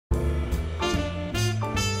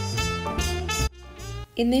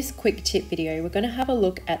In this quick tip video, we're going to have a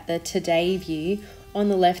look at the Today view on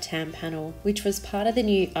the left-hand panel, which was part of the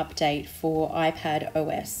new update for iPad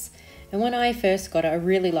OS. And when I first got it, I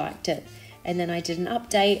really liked it. And then I did an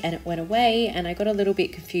update and it went away, and I got a little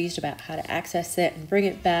bit confused about how to access it and bring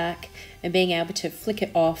it back and being able to flick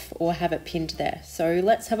it off or have it pinned there. So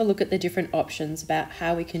let's have a look at the different options about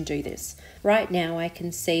how we can do this. Right now I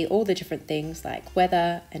can see all the different things like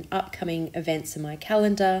weather and upcoming events in my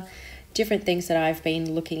calendar, different things that I've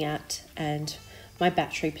been looking at, and my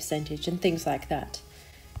battery percentage and things like that.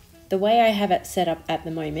 The way I have it set up at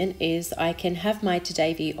the moment is I can have my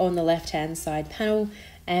Today view on the left hand side panel,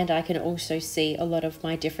 and I can also see a lot of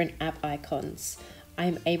my different app icons.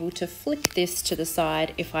 I'm able to flick this to the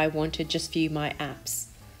side if I want to just view my apps.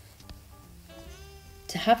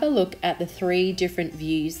 To have a look at the 3 different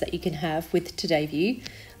views that you can have with Today view,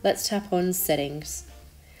 let's tap on Settings.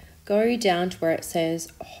 Go down to where it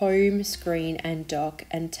says Home, Screen and Dock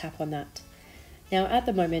and tap on that. Now at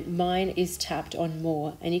the moment mine is tapped on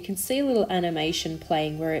More, and you can see a little animation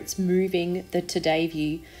playing where it's moving the Today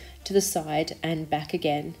view to the side and back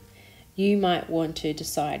again. You might want to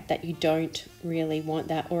decide that you don't really want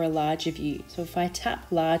that, or a larger view. So if I tap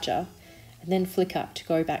larger and then flick up to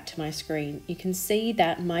go back to my screen, you can see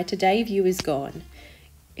that my Today view is gone.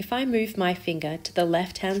 If I move my finger to the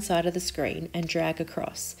left hand side of the screen and drag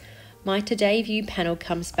across, my Today view panel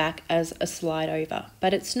comes back as a slide over,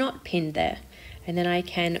 but it's not pinned there, and then I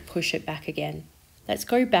can push it back again. Let's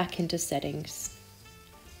go back into Settings.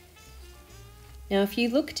 Now if you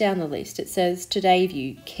look down the list, it says Today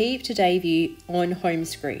view, keep Today view on home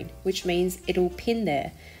screen, which means it'll pin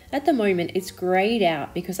there. At the moment it's grayed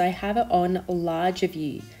out because I have it on larger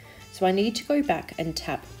view, so I need to go back and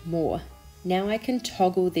tap More. Now I can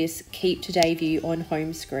toggle this keep Today view on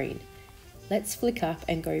home screen. Let's flick up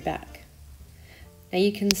and go back. Now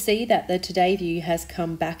you can see that the Today view has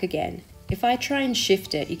come back again. If I try and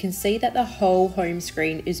shift it, you can see that the whole home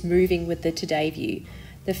screen is moving with the Today view.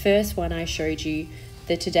 The first one I showed you,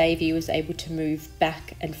 the Today view was able to move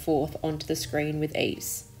back and forth onto the screen with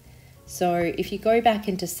ease. So if you go back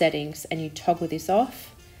into Settings and you toggle this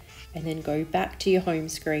off and then go back to your home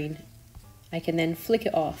screen, I can then flick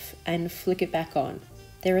it off and flick it back on.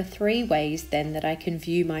 There are 3 ways then that I can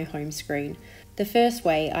view my home screen. The first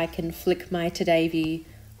way, I can flick my Today view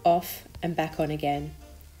off and back on again.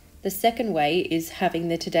 The second way is having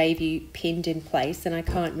the Today view pinned in place and I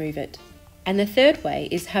can't move it. And the third way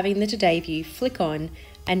is having the Today view flick on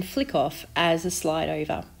and flick off as a slide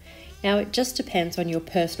over. Now it just depends on your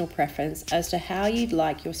personal preference as to how you'd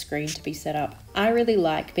like your screen to be set up. I really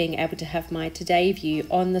like being able to have my Today view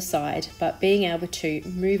on the side, but being able to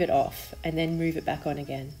move it off and then move it back on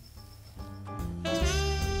again.